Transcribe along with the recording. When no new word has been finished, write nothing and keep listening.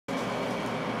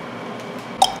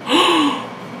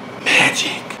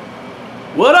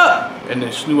What up? In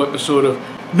this new episode of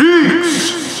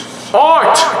Neeks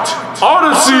Odyssey.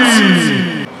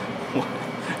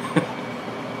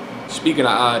 Speaking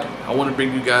of odd, I want to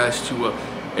bring you guys to an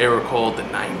era called the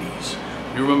 90s.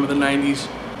 You remember the 90s?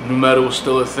 New metal was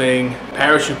still a thing.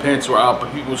 Parachute pants were out,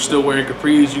 but people were still wearing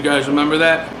capris. You guys remember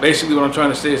that? Basically what I'm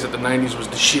trying to say is that the 90s was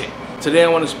the shit. Today I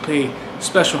want to pay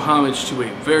special homage to a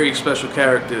very special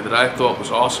character that I thought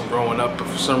was awesome growing up, but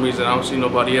for some reason I don't see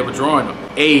nobody ever drawing him.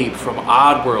 Abe from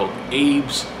Oddworld,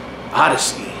 Abe's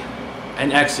Odyssey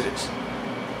and Exodus.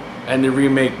 And the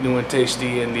remake New and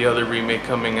Tasty, and the other remake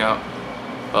coming out,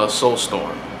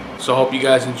 Soulstorm. So I hope you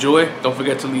guys enjoy. Don't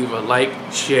forget to leave a like,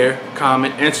 share,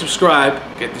 comment, and subscribe.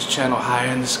 Get this channel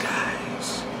higher in the skies.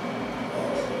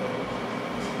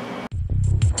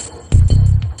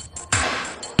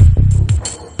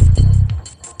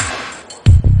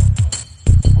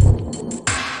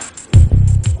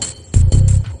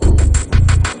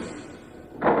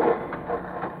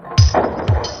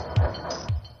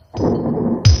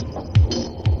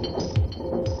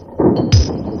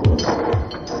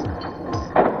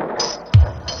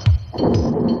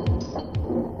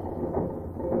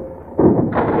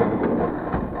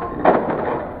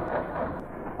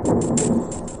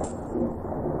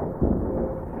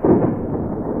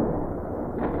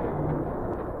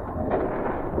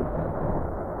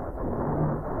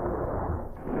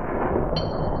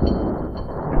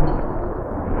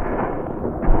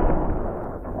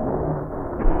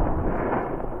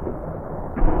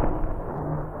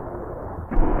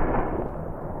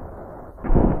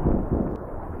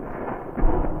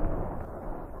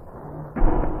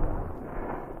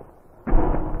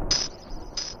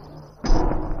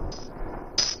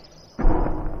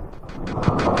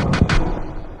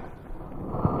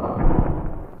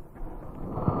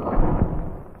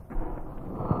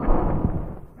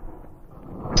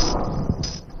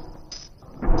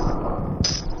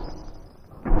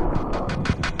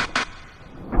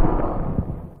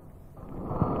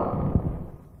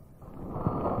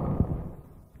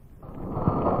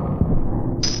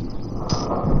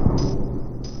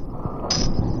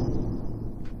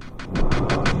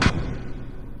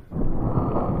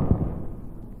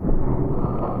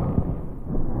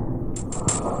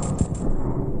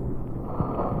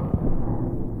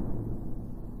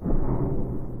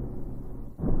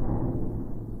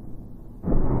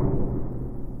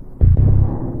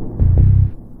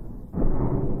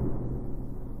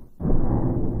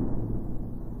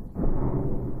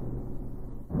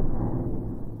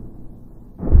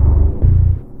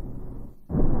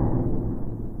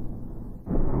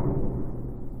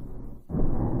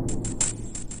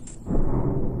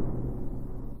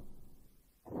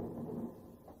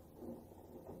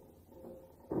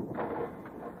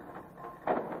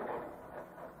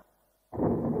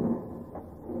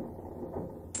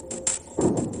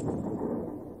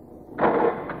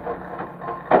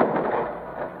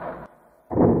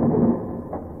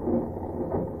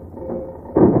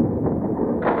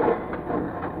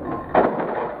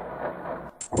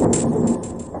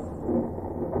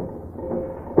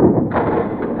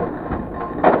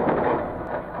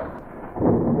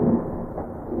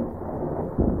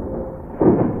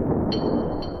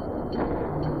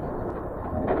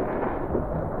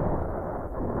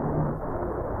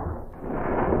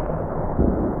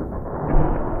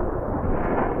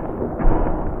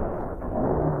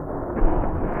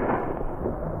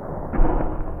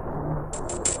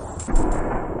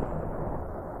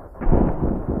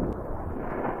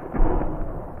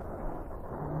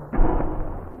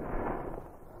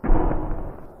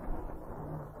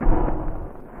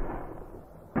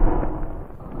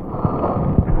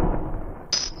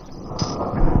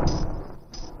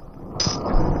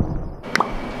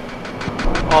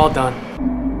 All done.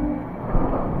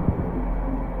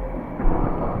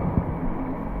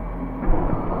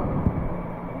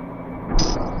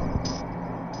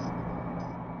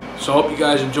 So I hope you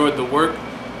guys enjoyed the work.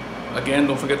 Again,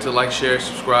 don't forget to like, share,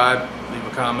 subscribe, leave a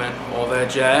comment, all that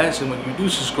jazz. And when you do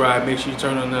subscribe, make sure you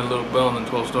turn on that little bell and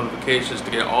post notifications to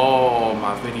get all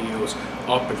my videos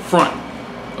up in front.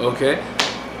 Okay?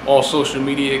 All social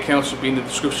media accounts will be in the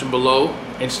description below.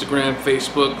 Instagram,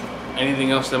 Facebook,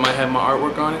 anything else that might have my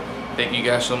artwork on it. Thank you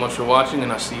guys so much for watching,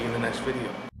 and I'll see you in the next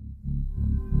video.